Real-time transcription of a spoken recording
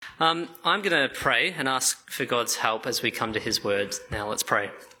I'm going to pray and ask for God's help as we come to his word. Now let's pray.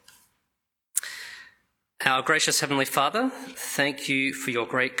 Our gracious Heavenly Father, thank you for your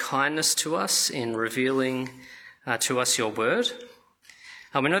great kindness to us in revealing to us your word.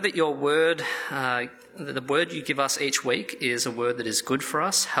 We know that your word, the word you give us each week, is a word that is good for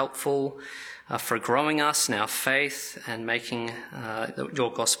us, helpful for growing us in our faith and making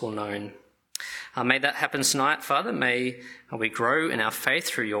your gospel known. May that happen tonight, Father. May we grow in our faith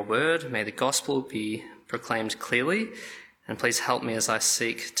through your word. May the gospel be proclaimed clearly. And please help me as I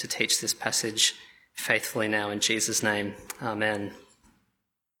seek to teach this passage faithfully now in Jesus' name. Amen.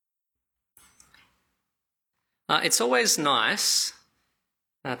 It's always nice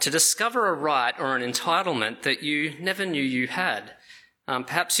to discover a right or an entitlement that you never knew you had.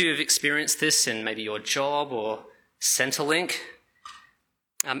 Perhaps you've experienced this in maybe your job or Centrelink.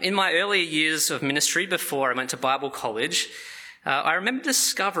 In my earlier years of ministry before I went to Bible college, I remember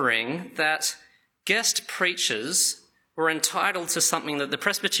discovering that guest preachers were entitled to something that the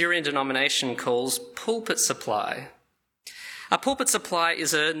Presbyterian denomination calls pulpit supply. A pulpit supply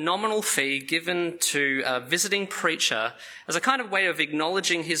is a nominal fee given to a visiting preacher as a kind of way of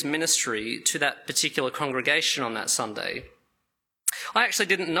acknowledging his ministry to that particular congregation on that Sunday. I actually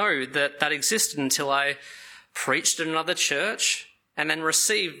didn't know that that existed until I preached at another church and then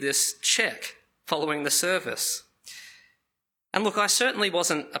received this check following the service. And look, I certainly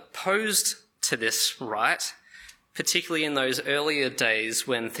wasn't opposed to this right, particularly in those earlier days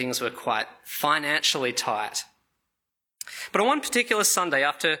when things were quite financially tight. But on one particular Sunday,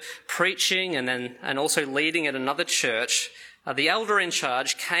 after preaching and also leading at another church, the elder in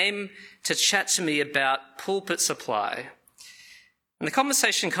charge came to chat to me about pulpit supply. And the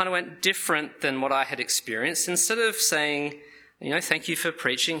conversation kind of went different than what I had experienced. Instead of saying, thank you for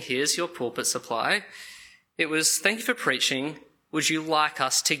preaching, here's your pulpit supply, it was, thank you for preaching, would you like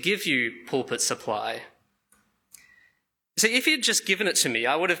us to give you pulpit supply? See, if he'd just given it to me,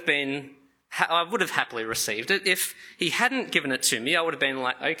 I would have happily received it. If he hadn't given it to me, I would have been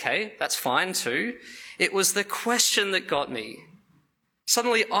like, okay, that's fine too. It was the question that got me.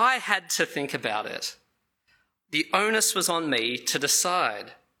 Suddenly I had to think about it. The onus was on me to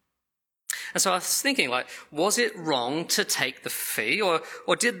decide. And so I was thinking, was it wrong to take the fee? Or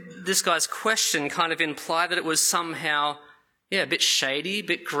did this guy's question kind of imply that it was somehow, a bit shady, a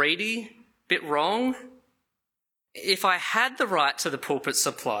bit greedy, a bit wrong? If I had the right to the pulpit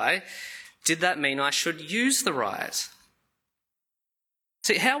supply, did that mean I should use the right?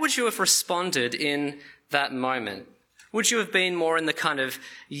 See, how would you have responded in that moment? Would you have been more in the kind of,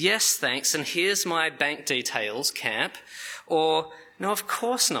 yes, thanks, and here's my bank details camp? Or, no, of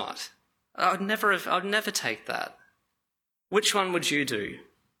course not. I'd never take that. Which one would you do?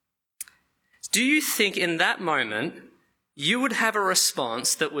 Do you think in that moment you would have a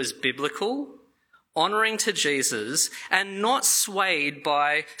response that was biblical, honouring to Jesus, and not swayed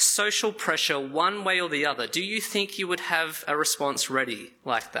by social pressure one way or the other? Do you think you would have a response ready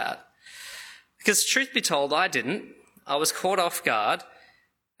like that? Because truth be told, I didn't. I was caught off guard,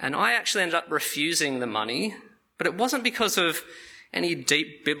 and I actually ended up refusing the money, but it wasn't because of any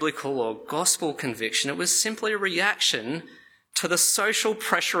deep biblical or gospel conviction. It was simply a reaction to the social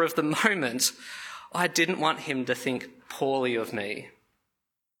pressure of the moment. I didn't want him to think poorly of me.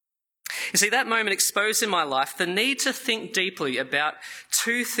 You see, that moment exposed in my life the need to think deeply about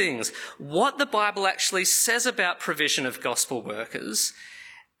two things: what the Bible actually says about provision of gospel workers,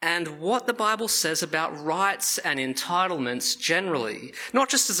 and what the Bible says about rights and entitlements generally, not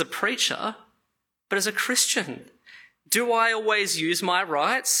just as a preacher, but as a Christian. Do I always use my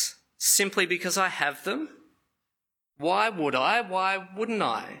rights simply because I have them? Why would I? Why wouldn't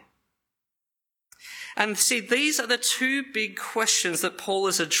I? And see, these are the two big questions that Paul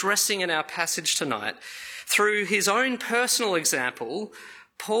is addressing in our passage tonight. Through his own personal example,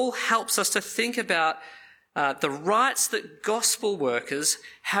 Paul helps us to think about the rights that gospel workers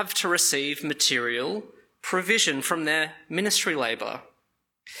have to receive material provision from their ministry labour.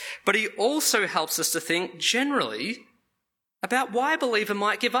 But he also helps us to think generally about why a believer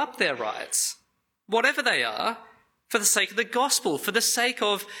might give up their rights, whatever they are, for the sake of the gospel, for the sake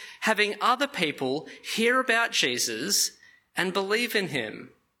of having other people hear about Jesus and believe in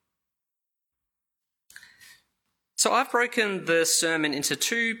him. So I've broken the sermon into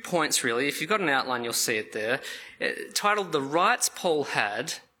 2 points, really. If you've got an outline, you'll see it there, titled The Rights Paul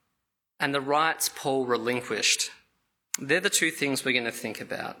Had and the Rights Paul Relinquished. They're the two things we're going to think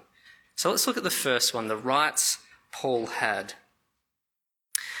about. So let's look at the first one, the rights Paul had.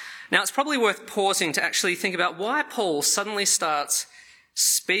 Now, it's probably worth pausing to actually think about why Paul suddenly starts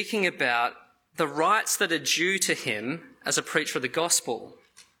speaking about the rights that are due to him as a preacher of the gospel.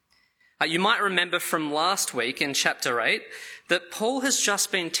 You might remember from last week in chapter 8 that Paul has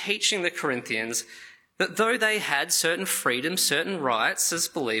just been teaching the Corinthians that though they had certain freedoms, certain rights as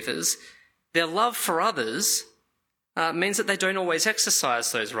believers, their love for others means that they don't always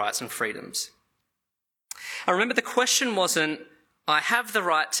exercise those rights and freedoms. I remember the question wasn't, I have the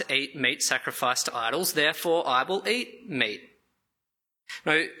right to eat meat sacrificed to idols, therefore I will eat meat.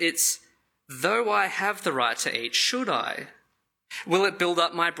 No, it's, though I have the right to eat, should I? Will it build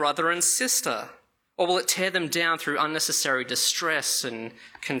up my brother and sister? Or will it tear them down through unnecessary distress and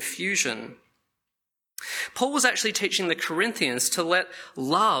confusion? Paul was actually teaching the Corinthians to let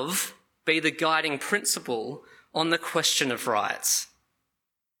love be the guiding principle on the question of rights.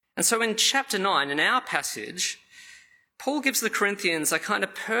 And so in chapter 9, in our passage, Paul gives the Corinthians a kind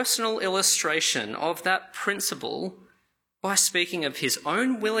of personal illustration of that principle by speaking of his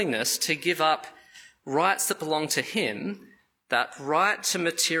own willingness to give up rights that belong to him, that right to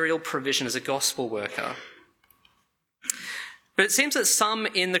material provision as a gospel worker. But it seems that some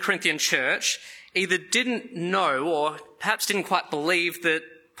in the Corinthian church either didn't know or perhaps didn't quite believe that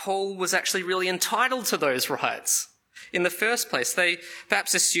Paul was actually really entitled to those rights. In the first place, they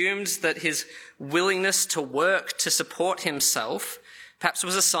perhaps assumed that his willingness to work to support himself perhaps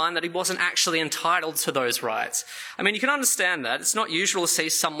was a sign that he wasn't actually entitled to those rights. I mean, you can understand that. It's not usual to see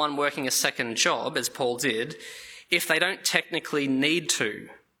someone working a second job, as Paul did, if they don't technically need to.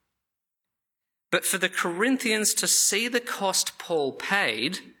 But for the Corinthians to see the cost Paul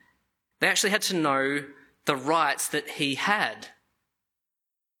paid, they actually had to know the rights that he had.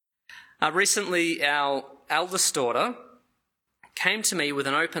 Recently, our eldest daughter came to me with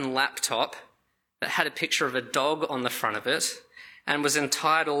an open laptop that had a picture of a dog on the front of it and was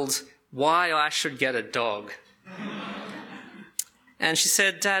entitled, "Why I Should Get a Dog." And she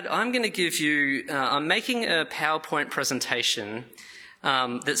said, "Dad, I'm going to give you, I'm making a PowerPoint presentation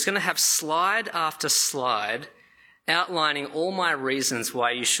that's going to have slide after slide outlining all my reasons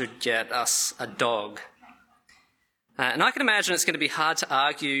why you should get us a dog." And I can imagine it's going to be hard to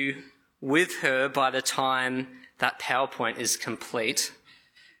argue with her by the time that PowerPoint is complete.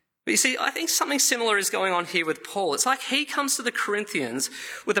 But you see, I think something similar is going on here with Paul. It's like he comes to the Corinthians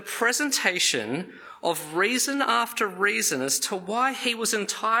with a presentation of reason after reason as to why he was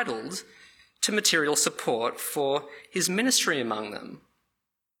entitled to material support for his ministry among them.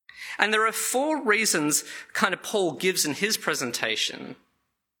 And there are 4 reasons kind of Paul gives in his presentation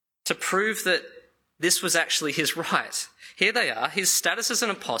to prove that this was actually his right. Here they are: his status as an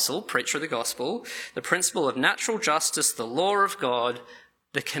apostle, preacher of the gospel, the principle of natural justice, the law of God,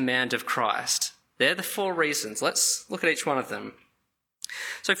 the command of Christ. They're the 4 reasons. Let's look at each one of them.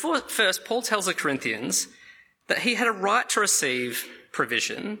 So first, Paul tells the Corinthians that he had a right to receive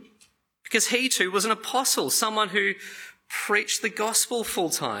provision because he too was an apostle, someone who preached the gospel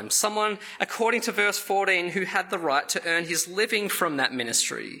full-time, someone, according to verse 14, who had the right to earn his living from that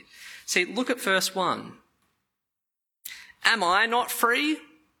ministry. See, look at verse 1. Am I not free?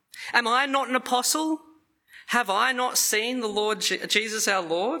 Am I not an apostle? Have I not seen the Lord Jesus our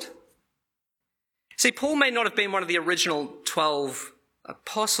Lord? See, Paul may not have been one of the original 12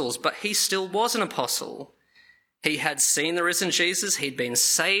 apostles, but he still was an apostle. He had seen the risen Jesus, he'd been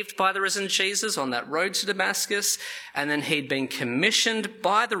saved by the risen Jesus on that road to Damascus, and then he'd been commissioned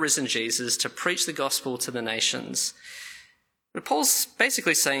by the risen Jesus to preach the gospel to the nations. But Paul's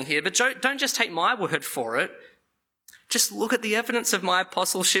basically saying here, but don't just take my word for it. Just look at the evidence of my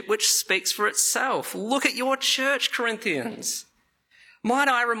apostleship, which speaks for itself. Look at your church, Corinthians. Might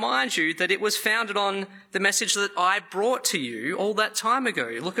I remind you that it was founded on the message that I brought to you all that time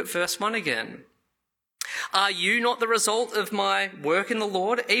ago. Look at verse 1 again. Are you not the result of my work in the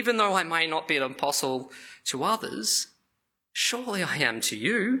Lord? Even though I may not be an apostle to others, surely I am to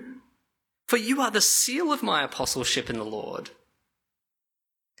you. For you are the seal of my apostleship in the Lord.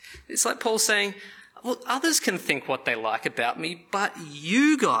 It's like Paul saying, well, others can think what they like about me, but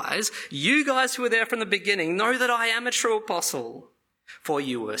you guys who were there from the beginning, know that I am a true apostle. For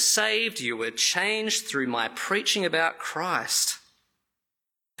you were saved, you were changed through my preaching about Christ.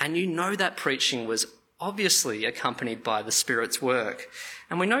 And you know that preaching was obviously accompanied by the Spirit's work.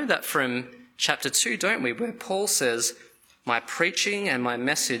 And we know that from chapter 2, don't we, where Paul says, my preaching and my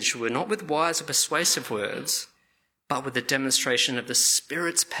message were not with wise or persuasive words, but with the demonstration of the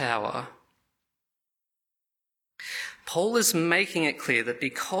Spirit's power. Paul is making it clear that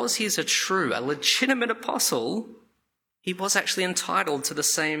because he's a legitimate apostle, he was actually entitled to the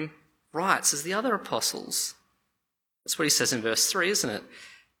same rights as the other apostles. That's what he says in verse 3, isn't it?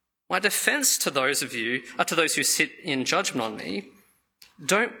 My defense to those who sit in judgment on me,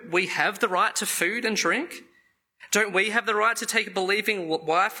 don't we have the right to food and drink? Don't we have the right to take a believing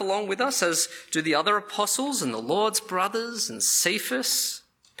wife along with us, as do the other apostles and the Lord's brothers and Cephas,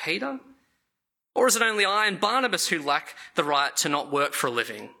 Peter? Or is it only I and Barnabas who lack the right to not work for a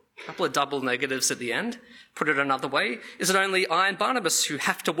living? A couple of double negatives at the end. Put it another way, is it only I and Barnabas who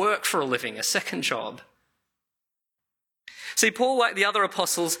have to work for a living, a second job? See, Paul, like the other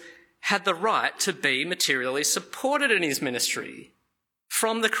apostles, had the right to be materially supported in his ministry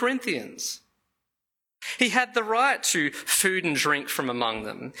from the Corinthians. He had the right to food and drink from among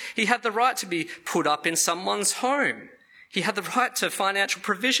them. He had the right to be put up in someone's home. He had the right to financial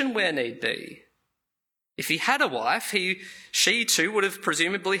provision where need be. If he had a wife, she too would have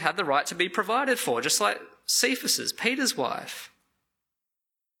presumably had the right to be provided for, just like Cephas's, Peter's wife.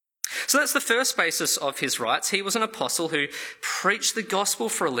 So that's the first basis of his rights. He was an apostle who preached the gospel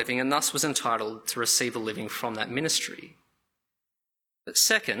for a living and thus was entitled to receive a living from that ministry. But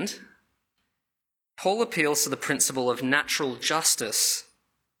second, Paul appeals to the principle of natural justice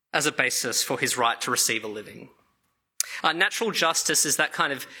as a basis for his right to receive a living. Natural justice is that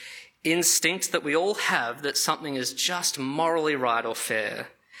kind of instinct that we all have that something is just morally right or fair.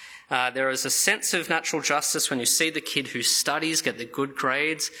 There is a sense of natural justice when you see the kid who studies get the good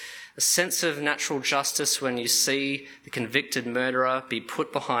grades, a sense of natural justice when you see the convicted murderer be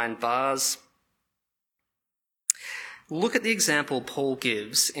put behind bars. Look at the example Paul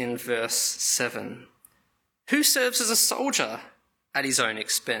gives in verse 7. Who serves as a soldier at his own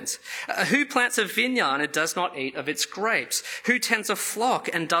expense? Who plants a vineyard and does not eat of its grapes? Who tends a flock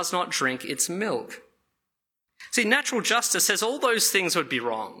and does not drink its milk? See, natural justice says all those things would be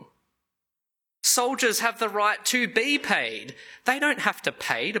wrong. Soldiers have the right to be paid. They don't have to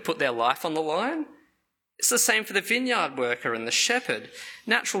pay to put their life on the line. It's the same for the vineyard worker and the shepherd.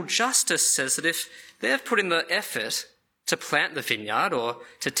 Natural justice says that if they've put in the effort to plant the vineyard or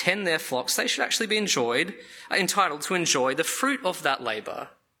to tend their flocks, they should actually be entitled to enjoy the fruit of that labour.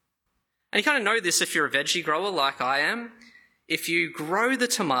 And you kind of know this if you're a veggie grower like I am. If you grow the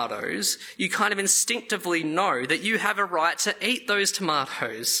tomatoes, you kind of instinctively know that you have a right to eat those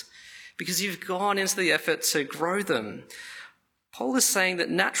tomatoes because you've gone into the effort to grow them. Paul is saying that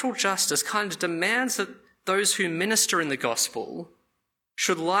natural justice kind of demands that those who minister in the gospel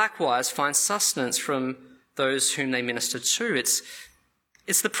should likewise find sustenance from those whom they minister to.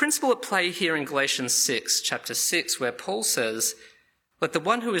 It's the principle at play here in Galatians 6, chapter 6, where Paul says, let the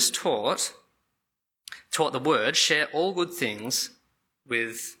one who is taught the word share all good things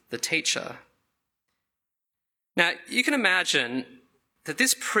with the teacher. Now, you can imagine that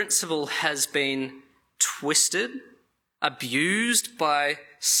this principle has been twisted, abused by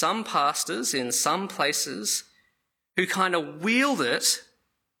some pastors in some places who kind of wield it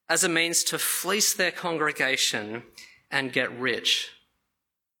as a means to fleece their congregation and get rich.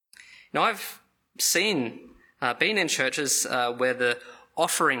 Now, I've been in churches where the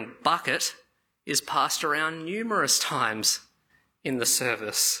offering bucket is passed around numerous times in the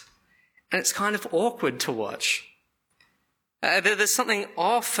service, and it's kind of awkward to watch. There's something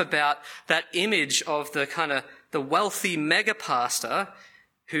off about that image of the wealthy mega pastor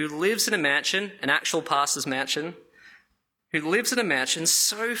who lives in a mansion, an actual pastor's mansion, who lives in a mansion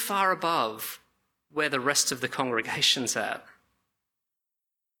so far above where the rest of the congregation's at.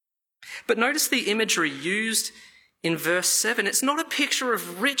 But notice the imagery used in verse 7. It's not a picture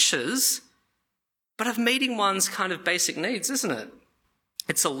of riches, but of meeting one's kind of basic needs, isn't it?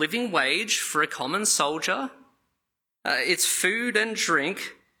 It's a living wage for a common soldier. It's food and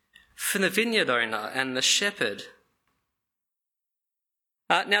drink for the vineyard owner and the shepherd.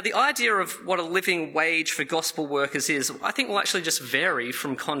 Now, the idea of what a living wage for gospel workers is, I think will actually just vary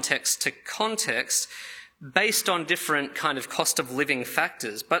from context to context based on different kind of cost of living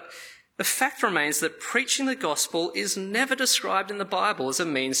factors. But the fact remains that preaching the gospel is never described in the Bible as a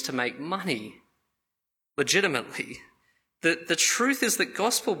means to make money legitimately. The truth is that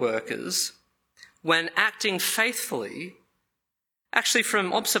gospel workers, when acting faithfully, actually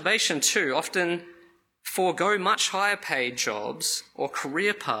from observation too, often forego much higher paid jobs or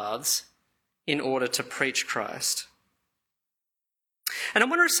career paths in order to preach Christ. And I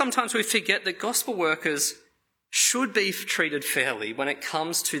wonder if sometimes we forget that gospel workers should be treated fairly when it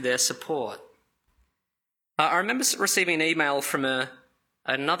comes to their support. I remember receiving an email from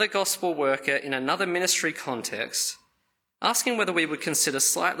another gospel worker in another ministry context asking whether we would consider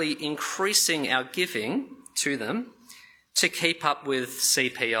slightly increasing our giving to them to keep up with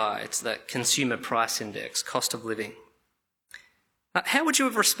CPI, it's that consumer price index, cost of living. How would you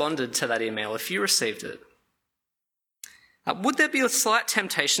have responded to that email if you received it? Would there be a slight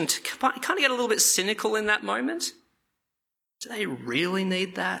temptation to kind of get a little bit cynical in that moment? Do they really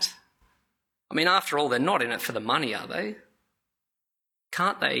need that? I mean, after all, they're not in it for the money, are they?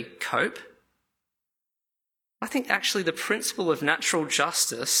 Can't they cope? I think actually the principle of natural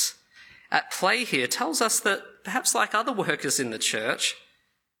justice at play here tells us that perhaps like other workers in the church,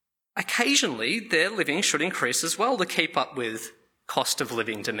 occasionally their living should increase as well to keep up with cost of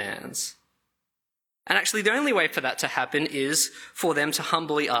living demands. And actually the only way for that to happen is for them to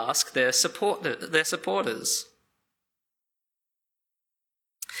humbly ask their supporters.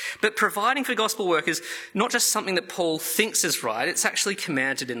 But providing for gospel work is not just something that Paul thinks is right, it's actually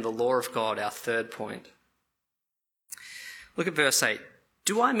commanded in the law of God, our third point. Look at verse 8.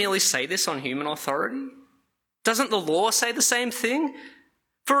 Do I merely say this on human authority? Doesn't the law say the same thing?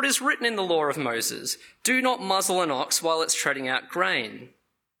 For it is written in the law of Moses, do not muzzle an ox while it's treading out grain.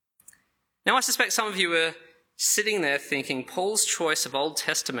 Now, I suspect some of you are sitting there thinking Paul's choice of Old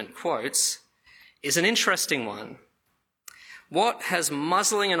Testament quotes is an interesting one. What has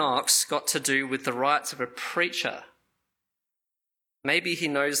muzzling an ox got to do with the rights of a preacher? Maybe he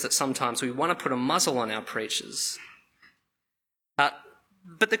knows that sometimes we want to put a muzzle on our preachers.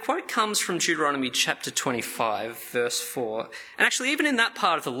 But the quote comes from Deuteronomy chapter 25, verse 4. And actually, even in that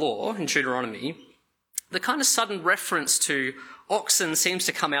part of the law, in Deuteronomy, the kind of sudden reference to oxen seems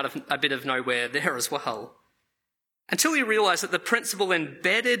to come out of a bit of nowhere there as well. Until you realise that the principle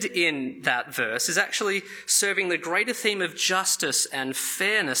embedded in that verse is actually serving the greater theme of justice and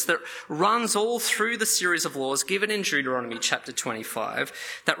fairness that runs all through the series of laws given in Deuteronomy chapter 25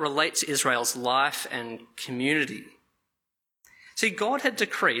 that relate to Israel's life and community. See, God had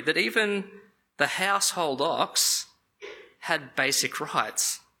decreed that even the household ox had basic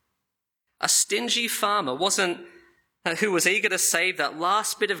rights. A stingy farmer who was eager to save that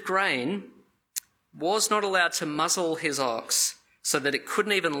last bit of grain was not allowed to muzzle his ox so that it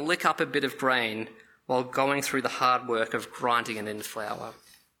couldn't even lick up a bit of grain while going through the hard work of grinding it in flour.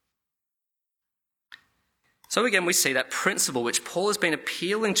 So again, we see that principle which Paul has been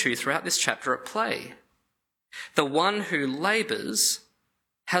appealing to throughout this chapter at play. The one who labours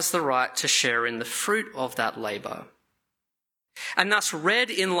has the right to share in the fruit of that labour. And thus, read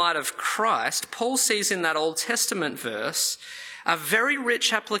in light of Christ, Paul sees in that Old Testament verse a very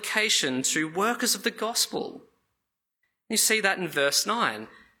rich application to workers of the gospel. You see that in verse 9.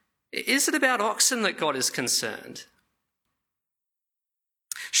 Is it about oxen that God is concerned?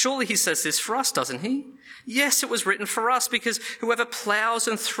 Surely he says this for us, doesn't he? Yes, it was written for us because whoever ploughs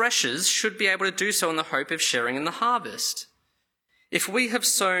and threshes should be able to do so in the hope of sharing in the harvest. If we have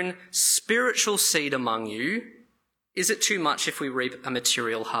sown spiritual seed among you, is it too much if we reap a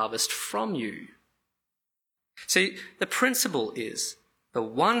material harvest from you? See, the principle is the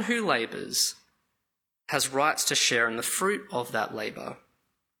one who labours has rights to share in the fruit of that labour.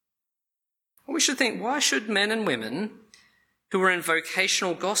 We should think, why should men and women who are in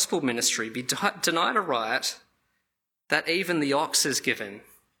vocational gospel ministry be denied a right that even the ox is given?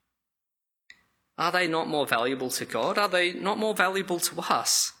 Are they not more valuable to God? Are they not more valuable to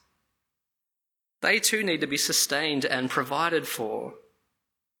us? They too need to be sustained and provided for.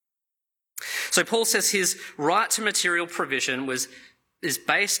 So Paul says his right to material provision is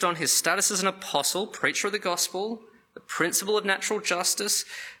based on his status as an apostle, preacher of the gospel, the principle of natural justice,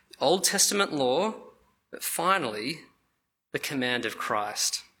 Old Testament law, but finally, the command of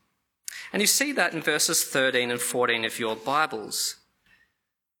Christ. And you see that in verses 13 and 14 of your Bibles.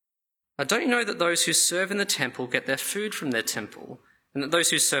 Now, don't you know that those who serve in the temple get their food from their temple, and that those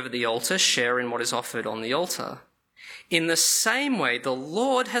who serve at the altar share in what is offered on the altar? In the same way, the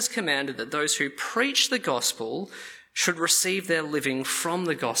Lord has commanded that those who preach the gospel should receive their living from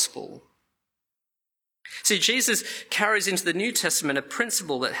the gospel. See, Jesus carries into the New Testament a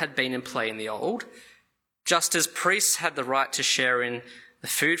principle that had been in play in the Old. Just as priests had the right to share in the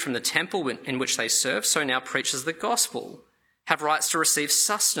food from the temple in which they serve, so now preachers of the gospel have rights to receive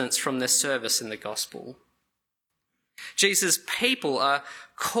sustenance from their service in the gospel. Jesus' people are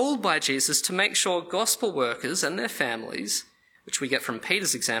called by Jesus to make sure gospel workers and their families, which we get from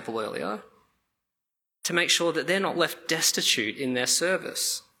Peter's example earlier, to make sure that they're not left destitute in their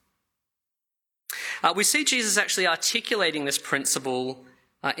service. We see Jesus actually articulating this principle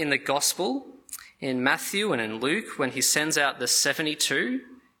in the gospel, in Matthew and in Luke, when he sends out the 72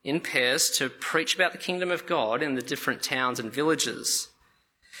 in pairs to preach about the kingdom of God in the different towns and villages.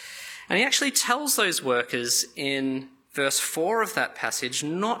 And he actually tells those workers in verse 4 of that passage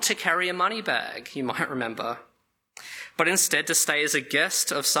not to carry a money bag, you might remember, but instead to stay as a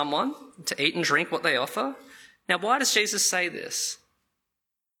guest of someone, to eat and drink what they offer. Now, why does Jesus say this?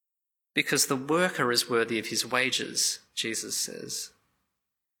 Because the worker is worthy of his wages, Jesus says.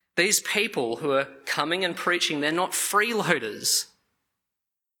 These people who are coming and preaching, they're not freeloaders.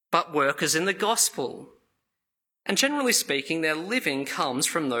 but workers in the gospel. And generally speaking, their living comes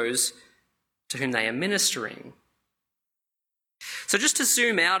from those to whom they are ministering. So just to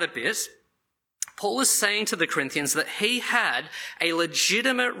zoom out a bit, Paul is saying to the Corinthians that he had a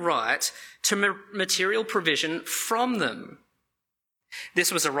legitimate right to material provision from them.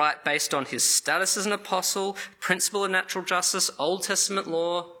 This was a right based on his status as an apostle, principle of natural justice, Old Testament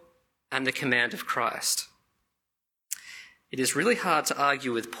law, and the command of Christ. It is really hard to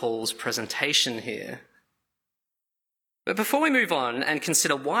argue with Paul's presentation here. But before we move on and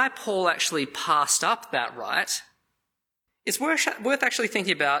consider why Paul actually passed up that right, it's worth actually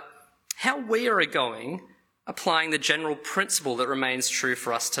thinking about how we are going applying the general principle that remains true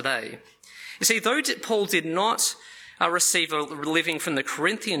for us today. You see, though Paul did not receive a living from the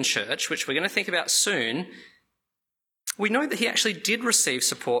Corinthian church, which we're going to think about soon, we know that he actually did receive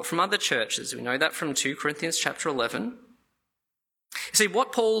support from other churches. We know that from 2 Corinthians chapter 11. You see,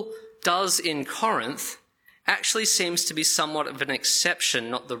 what Paul does in Corinth actually seems to be somewhat of an exception,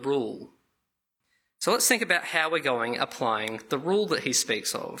 not the rule. So let's think about how we're going applying the rule that he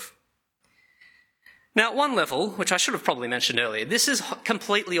speaks of. Now, at one level, which I should have probably mentioned earlier, this is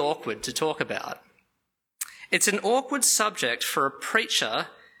completely awkward to talk about. It's an awkward subject for a preacher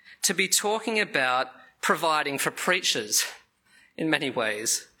to be talking about providing for preachers in many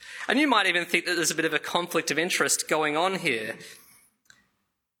ways. And you might even think that there's a bit of a conflict of interest going on here.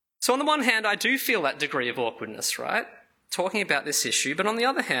 So on the one hand, I do feel that degree of awkwardness, right? Talking about this issue. But on the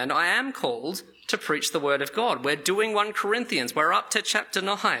other hand, I am called to preach the word of God. We're doing 1 Corinthians. We're up to chapter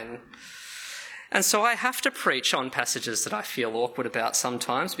 9. And so I have to preach on passages that I feel awkward about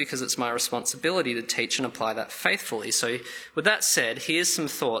sometimes because it's my responsibility to teach and apply that faithfully. So with that said, here's some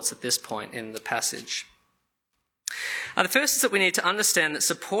thoughts at this point in the passage. The first is that we need to understand that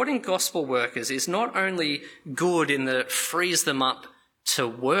supporting gospel workers is not only good in that it frees them up to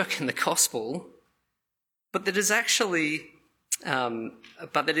work in the gospel, but that it's actually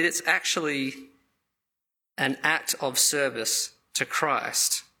an act of service to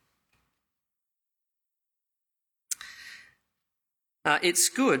Christ. It's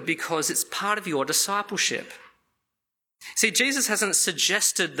good because it's part of your discipleship. See, Jesus hasn't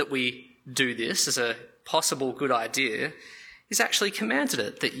suggested that we do this as a possible good idea. He's actually commanded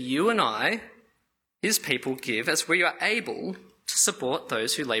it, that you and I, his people, give as we are able to support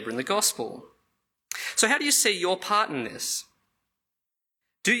those who labour in the gospel. So how do you see your part in this?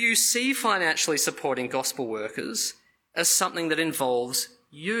 Do you see financially supporting gospel workers as something that involves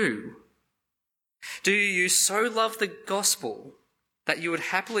you? Do you so love the gospel that you would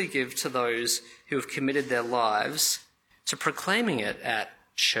happily give to those who have committed their lives to proclaiming it at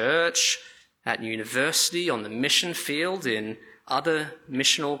church, at university, on the mission field, in other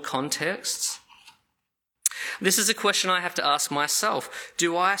missional contexts? This is a question I have to ask myself.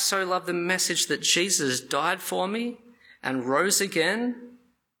 Do I so love the message that Jesus died for me and rose again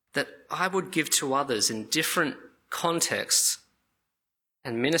that I would give to others in different contexts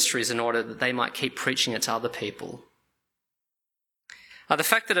and ministries in order that they might keep preaching it to other people? The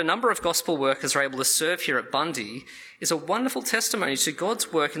fact that a number of gospel workers are able to serve here at Bundy is a wonderful testimony to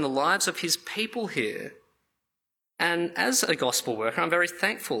God's work in the lives of his people here. And as a gospel worker, I'm very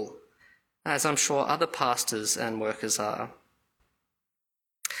thankful, as I'm sure other pastors and workers are.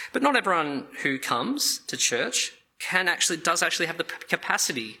 But not everyone who comes to church does actually have the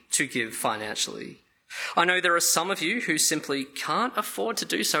capacity to give financially. I know there are some of you who simply can't afford to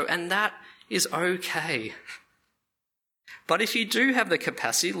do so, and that is okay. But if you do have the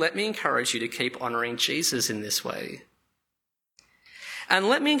capacity, let me encourage you to keep honouring Jesus in this way. And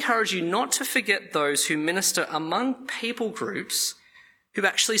let me encourage you not to forget those who minister among people groups who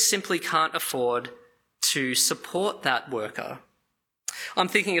actually simply can't afford to support that worker. I'm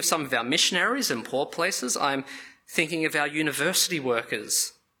thinking of some of our missionaries in poor places. I'm thinking of our university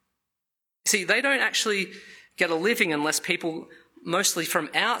workers. See, they don't actually get a living unless people, mostly from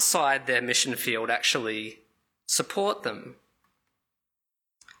outside their mission field, actually support them.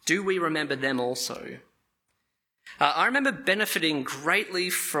 Do we remember them also? I remember benefiting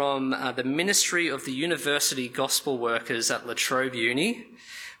greatly from the ministry of the university gospel workers at La Trobe Uni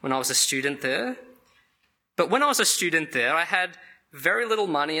when I was a student there. But when I was a student there, I had very little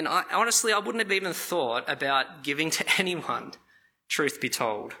money, and honestly, I wouldn't have even thought about giving to anyone, truth be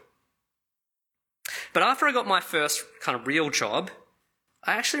told. But after I got my first kind of real job,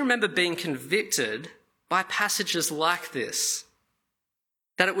 I actually remember being convicted by passages like this,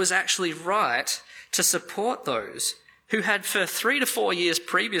 that it was actually right to support those who had for 3 to 4 years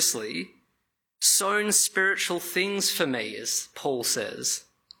previously sown spiritual things for me, as Paul says.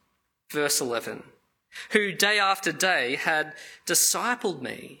 Verse 11, who day after day had discipled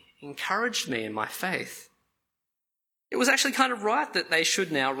me, encouraged me in my faith. It was actually kind of right that they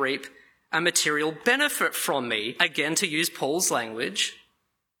should now reap a material benefit from me, again to use Paul's language.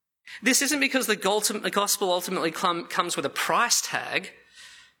 This isn't because the gospel ultimately comes with a price tag,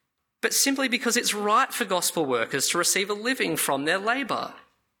 but simply because it's right for gospel workers to receive a living from their labour.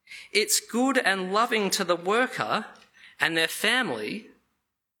 It's good and loving to the worker and their family,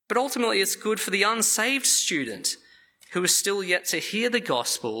 but ultimately it's good for the unsaved student who is still yet to hear the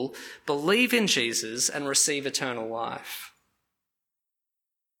gospel, believe in Jesus, and receive eternal life.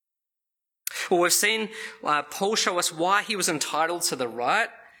 Well, we've seen Paul show us why he was entitled to the right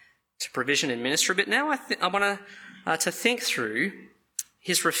to provision in ministry, but now I want to think through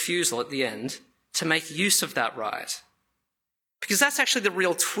his refusal at the end to make use of that right. Because that's actually the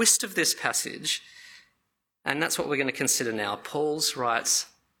real twist of this passage, and that's what we're going to consider now, Paul's rights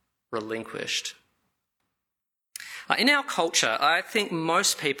relinquished. In our culture, I think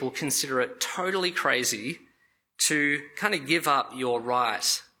most people consider it totally crazy to kind of give up your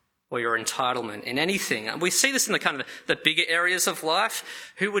right or your entitlement in anything. And we see this in the kind of the bigger areas of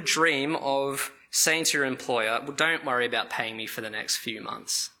life. Who would dream of saying to your employer, well, don't worry about paying me for the next few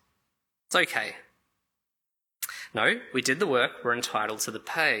months. It's okay. No, we did the work, we're entitled to the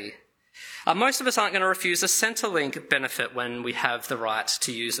pay. Most of us aren't going to refuse a Centrelink benefit when we have the right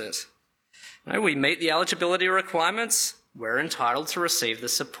to use it. No, we meet the eligibility requirements, we're entitled to receive the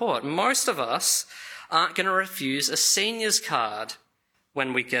support. Most of us aren't going to refuse a seniors card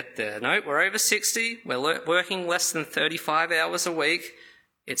when we get there. No, we're over 60, we're working less than 35 hours a week.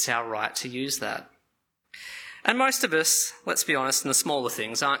 It's our right to use that. And most of us, let's be honest, in the smaller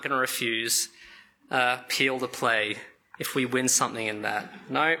things, aren't going to refuse Peel to play if we win something in that.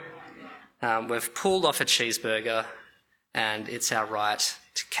 No, we've pulled off a cheeseburger and it's our right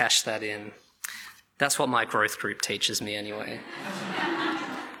to cash that in. That's what my growth group teaches me anyway.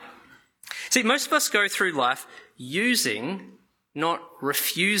 See, most of us go through life using, not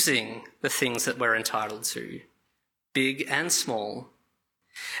refusing, the things that we're entitled to, big and small.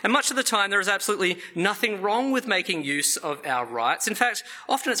 And much of the time, there is absolutely nothing wrong with making use of our rights. In fact,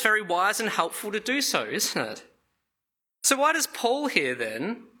 often it's very wise and helpful to do so, isn't it? So why does Paul here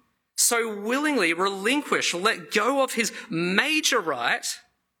then so willingly relinquish, let go of his major right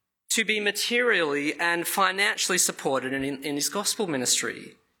to be materially and financially supported in his gospel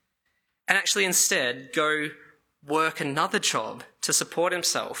ministry, and actually instead go work another job to support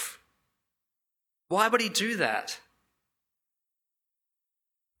himself? Why would he do that?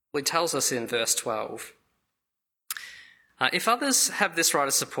 Well, he tells us in verse 12, if others have this right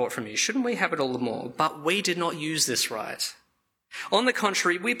of support from you, shouldn't we have it all the more? But we did not use this right. On the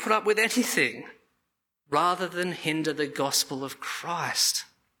contrary, we put up with anything rather than hinder the gospel of Christ.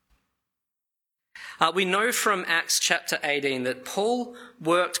 We know from Acts chapter 18 that Paul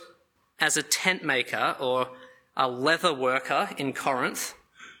worked as a tent maker or a leather worker in Corinth.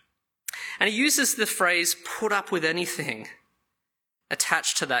 And he uses the phrase, put up with anything,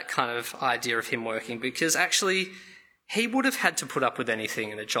 attached to that kind of idea of him working, because actually he would have had to put up with anything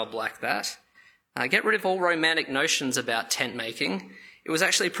in a job like that. Get rid of all romantic notions about tent making. It was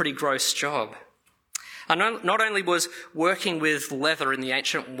actually a pretty gross job. Not only was working with leather in the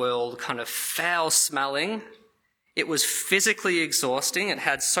ancient world kind of foul-smelling, it was physically exhausting. It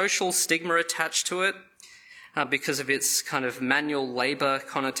had social stigma attached to it because of its kind of manual labour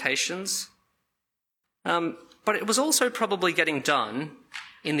connotations. But it was also probably getting done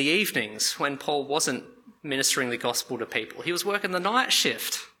in the evenings when Paul wasn't ministering the gospel to people. He was working the night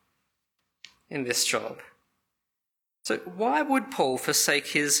shift in this job. So why would Paul forsake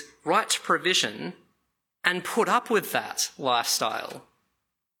his right to provision and put up with that lifestyle?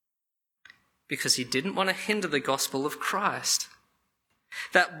 Because he didn't want to hinder the gospel of Christ.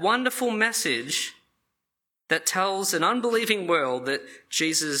 That wonderful message that tells an unbelieving world that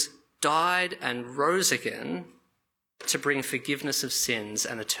Jesus died and rose again to bring forgiveness of sins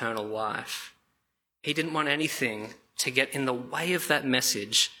and eternal life. He didn't want anything to get in the way of that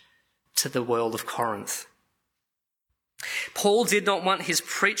message to the world of Corinth. Paul did not want his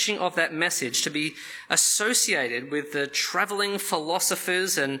preaching of that message to be associated with the travelling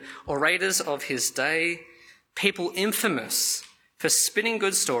philosophers and orators of his day, people infamous for spinning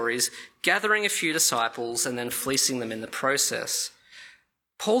good stories, gathering a few disciples, and then fleecing them in the process.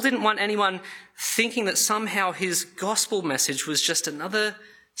 Paul didn't want anyone thinking that somehow his gospel message was just another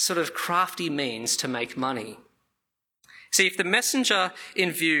sort of crafty means to make money. See, if the messenger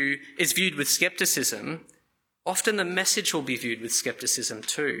in view is viewed with skepticism, often the message will be viewed with skepticism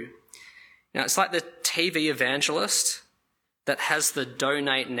too. Now, it's like the TV evangelist that has the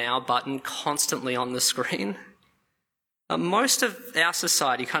donate now button constantly on the screen. Most of our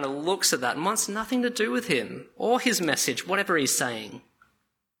society kind of looks at that and wants nothing to do with him or his message, whatever he's saying.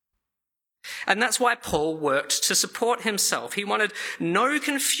 And that's why Paul worked to support himself. He wanted no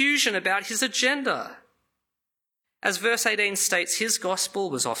confusion about his agenda. As verse 18 states, his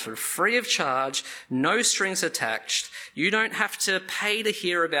gospel was offered free of charge, no strings attached. You don't have to pay to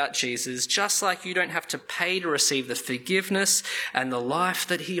hear about Jesus, just like you don't have to pay to receive the forgiveness and the life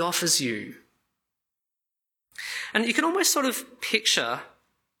that he offers you. And you can almost sort of picture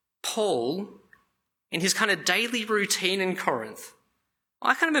Paul in his kind of daily routine in Corinth.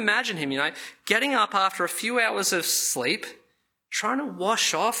 I kind of imagine him, getting up after a few hours of sleep, trying to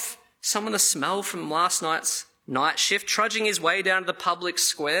wash off some of the smell from last night's night shift, trudging his way down to the public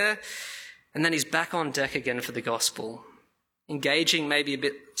square, and then he's back on deck again for the gospel, engaging maybe a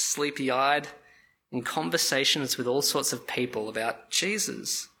bit sleepy-eyed in conversations with all sorts of people about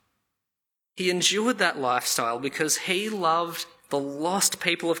Jesus. He endured that lifestyle because he loved the lost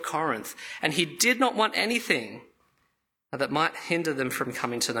people of Corinth, and he did not want anything that might hinder them from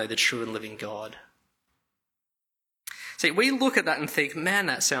coming to know the true and living God. See, we look at that and think, man,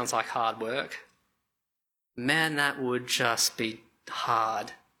 that sounds like hard work. Man, that would just be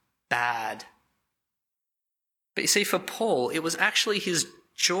hard, bad. But you see, for Paul, it was actually his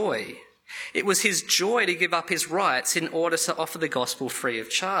joy. It was his joy to give up his rights in order to offer the gospel free of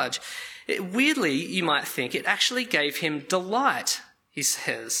charge. Weirdly, you might think, it actually gave him delight, he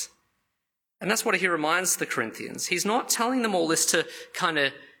says. And that's what he reminds the Corinthians. He's not telling them all this to kind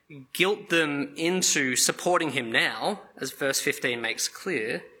of guilt them into supporting him now, as verse 15 makes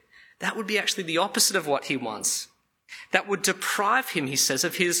clear. That would be actually the opposite of what he wants. That would deprive him, he says,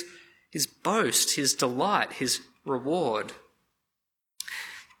 of his boast, his delight, his reward.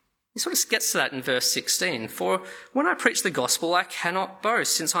 He sort of gets to that in verse 16. For when I preach the gospel, I cannot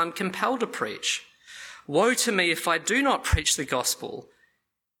boast, since I'm compelled to preach. Woe to me if I do not preach the gospel.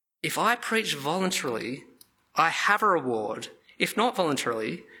 If I preach voluntarily, I have a reward. If not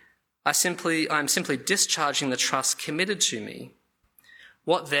voluntarily, I'm simply discharging the trust committed to me.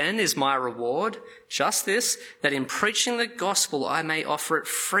 What then is my reward? Just this, that in preaching the gospel I may offer it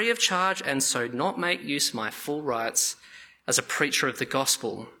free of charge and so not make use of my full rights as a preacher of the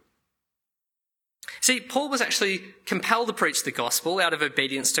gospel. See, Paul was actually compelled to preach the gospel out of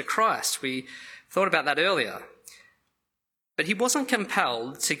obedience to Christ. We thought about that earlier. But he wasn't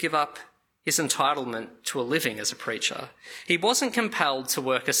compelled to give up his entitlement to a living as a preacher. He wasn't compelled to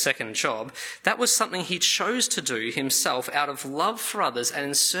work a second job. That was something he chose to do himself out of love for others and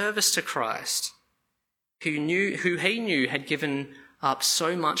in service to Christ, who he knew had given up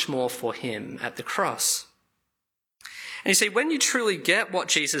so much more for him at the cross. And you see, when you truly get what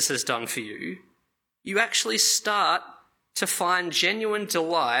Jesus has done for you, you actually start to find genuine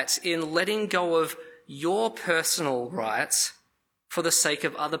delight in letting go of your personal rights for the sake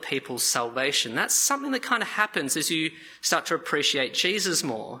of other people's salvation. That's something that kind of happens as you start to appreciate Jesus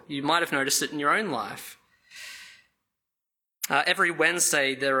more. You might have noticed it in your own life. Every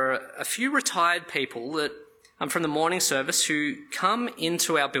Wednesday, there are a few retired people that from the morning service who come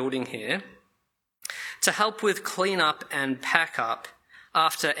into our building here to help with clean up and pack up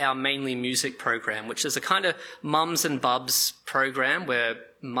after our Mainly Music program, which is a kind of mums and bubs program where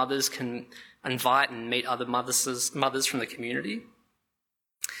mothers can invite and meet other mothers from the community.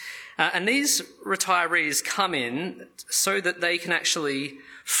 And these retirees come in so that they can actually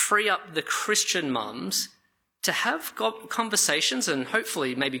free up the Christian mums to have conversations and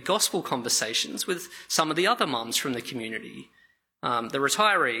hopefully maybe gospel conversations with some of the other mums from the community. The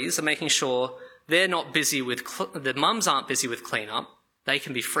retirees are making sure they're not busy with, the mums aren't busy with cleanup, they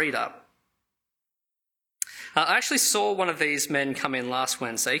can be freed up. I actually saw one of these men come in last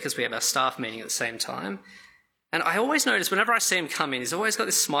Wednesday because we have our staff meeting at the same time. And I always notice whenever I see him come in, he's always got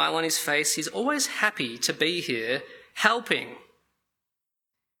this smile on his face. He's always happy to be here, helping.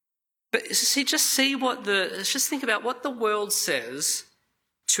 But see, just think about what the world says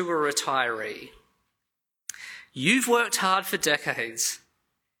to a retiree. You've worked hard for decades.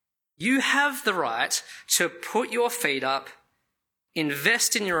 You have the right to put your feet up,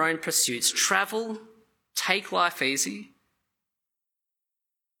 invest in your own pursuits, travel, take life easy.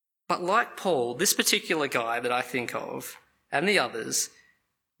 But like Paul, this particular guy that I think of, and the others,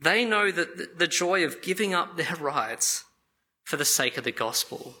 they know that the joy of giving up their rights for the sake of the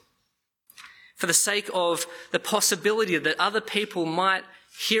gospel, for the sake of the possibility that other people might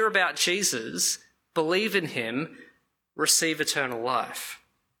hear about Jesus, believe in him, receive eternal life.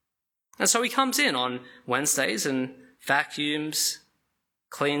 And so he comes in on Wednesdays and vacuums,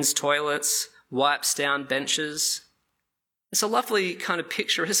 cleans toilets, wipes down benches, It's a lovely kind of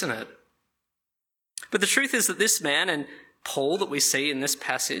picture, isn't it? But the truth is that this man and Paul that we see in this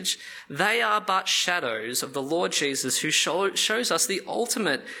passage, they are but shadows of the Lord Jesus, who shows us the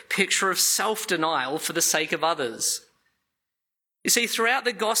ultimate picture of self-denial for the sake of others. You see, throughout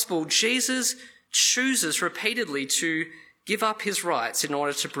the gospel, Jesus chooses repeatedly to give up his rights in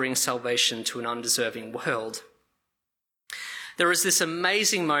order to bring salvation to an undeserving world. There is this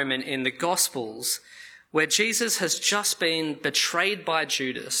amazing moment in the Gospels where Jesus has just been betrayed by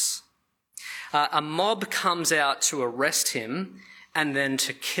Judas. A mob comes out to arrest him and then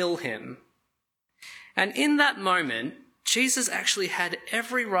to kill him. And in that moment, Jesus actually had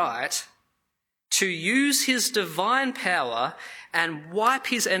every right to use his divine power and wipe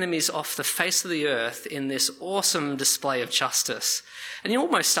his enemies off the face of the earth in this awesome display of justice. And you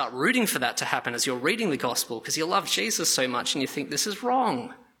almost start rooting for that to happen as you're reading the gospel because you love Jesus so much and you think this is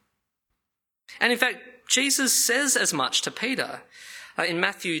wrong. And in fact, Jesus says as much to Peter. In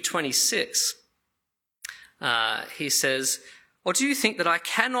Matthew 26, he says, "Or do you think that I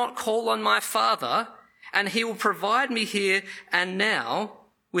cannot call on my Father and he will provide me here and now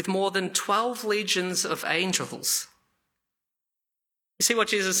with more than 12 legions of angels?" You see what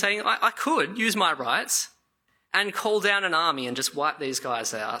Jesus is saying? I could use my rights and call down an army and just wipe these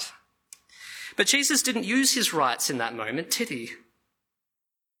guys out. But Jesus didn't use his rights in that moment, did he?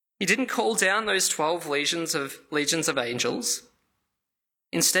 He didn't call down those 12 legions of angels.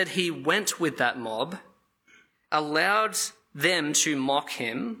 Instead, he went with that mob, allowed them to mock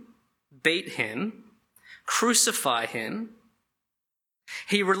him, beat him, crucify him.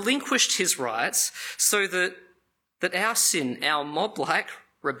 He relinquished his rights so that our sin, our mob-like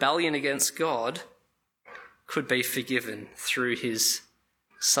rebellion against God, could be forgiven through his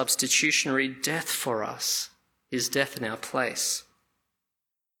substitutionary death for us, his death in our place.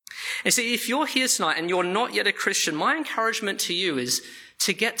 And see, if you're here tonight and you're not yet a Christian, my encouragement to you is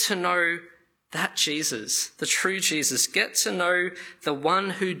to get to know that Jesus, the true Jesus. Get to know the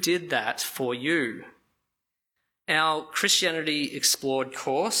one who did that for you. Our Christianity Explored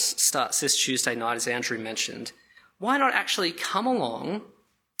course starts this Tuesday night, as Andrew mentioned. Why not actually come along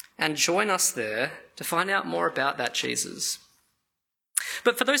and join us there to find out more about that Jesus?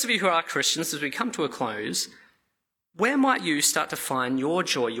 But for those of you who are Christians, as we come to a close, where might you start to find your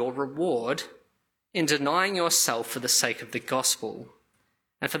joy, your reward in denying yourself for the sake of the gospel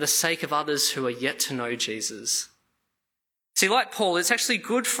and for the sake of others who are yet to know Jesus? See, like Paul, it's actually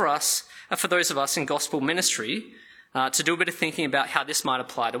good for us, for those of us in gospel ministry, to do a bit of thinking about how this might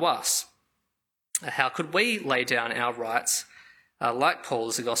apply to us. How could we lay down our rights, like Paul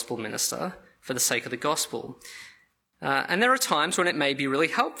as a gospel minister, for the sake of the gospel? And there are times when it may be really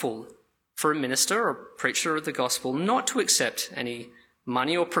helpful for a minister or preacher of the gospel not to accept any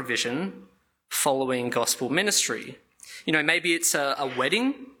money or provision following gospel ministry. You know, maybe it's a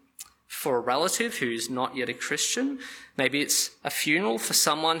wedding for a relative who's not yet a Christian. Maybe it's a funeral for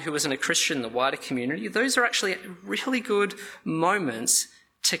someone who isn't a Christian in the wider community. Those are actually really good moments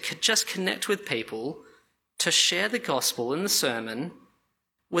to just connect with people, to share the gospel in the sermon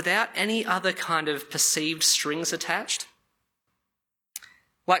without any other kind of perceived strings attached.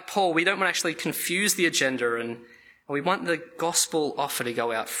 Like Paul, we don't want to actually confuse the agenda, and we want the gospel offer to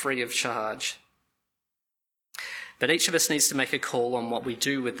go out free of charge. But each of us needs to make a call on what we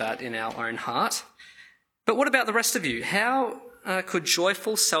do with that in our own heart. But what about the rest of you? How could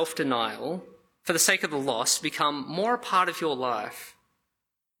joyful self-denial for the sake of the lost become more a part of your life?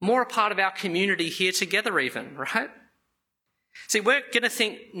 More a part of our community here together even, right? See, we're going to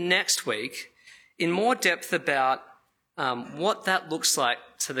think next week in more depth about what that looks like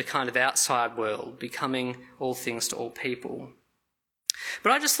to the kind of outside world, becoming all things to all people.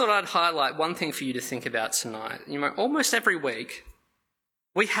 But I just thought I'd highlight one thing for you to think about tonight. You know, almost every week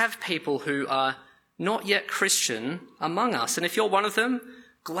we have people who are not yet Christian among us. And if you're one of them,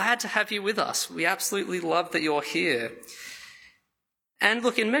 glad to have you with us. We absolutely love that you're here. And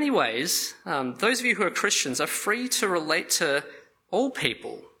look, in many ways, those of you who are Christians are free to relate to all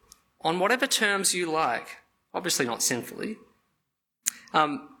people on whatever terms you like. Obviously not sinfully.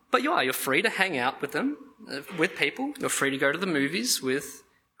 But you're free to hang out with them, with people. You're free to go to the movies with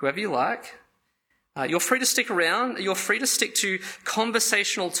whoever you like. You're free to stick around. You're free to stick to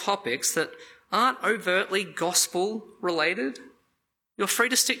conversational topics that aren't overtly gospel related. You're free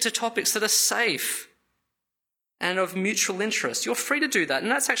to stick to topics that are safe and of mutual interest. You're free to do that,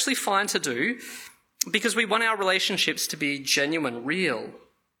 and that's actually fine to do because we want our relationships to be genuine, real.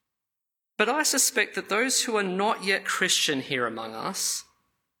 But I suspect that those who are not yet Christian here among us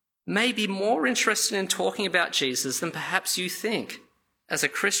may be more interested in talking about Jesus than perhaps you think as a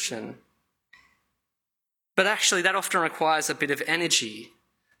Christian. But actually, that often requires a bit of energy,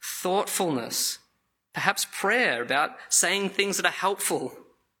 thoughtfulness, perhaps prayer about saying things that are helpful.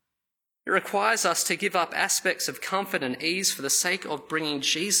 It requires us to give up aspects of comfort and ease for the sake of bringing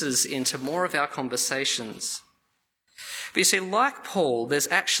Jesus into more of our conversations. But you see, like Paul, there's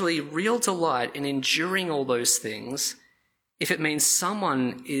actually real delight in enduring all those things if it means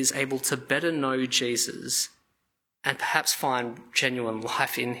someone is able to better know Jesus and perhaps find genuine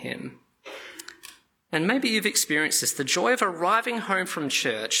life in him. And maybe you've experienced this, the joy of arriving home from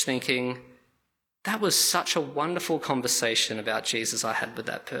church thinking, that was such a wonderful conversation about Jesus I had with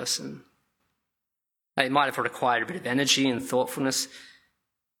that person. It might have required a bit of energy and thoughtfulness,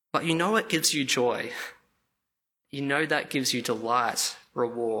 but you know it gives you joy. You know that gives you delight,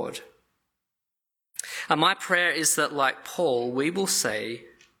 reward. And my prayer is that, like Paul, we will say,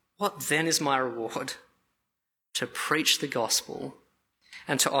 what then is my reward? To preach the gospel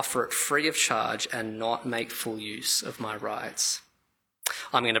and to offer it free of charge and not make full use of my rights.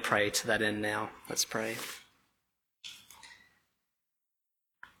 I'm going to pray to that end now. Let's pray.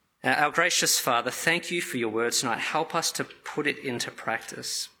 Our gracious Father, thank you for your word tonight. Help us to put it into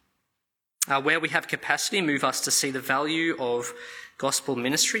practice. Where we have capacity, move us to see the value of gospel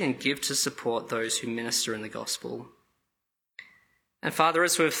ministry and give to support those who minister in the gospel. And Father,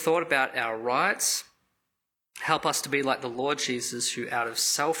 as we've thought about our rights, help us to be like the Lord Jesus, who out of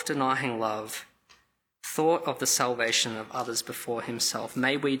self-denying love thought of the salvation of others before himself.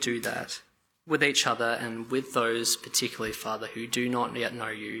 May we do that with each other and with those particularly, Father, who do not yet know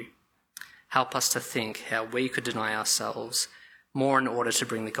you. Help us to think how we could deny ourselves more in order to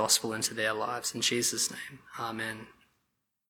bring the gospel into their lives. In Jesus' name, amen.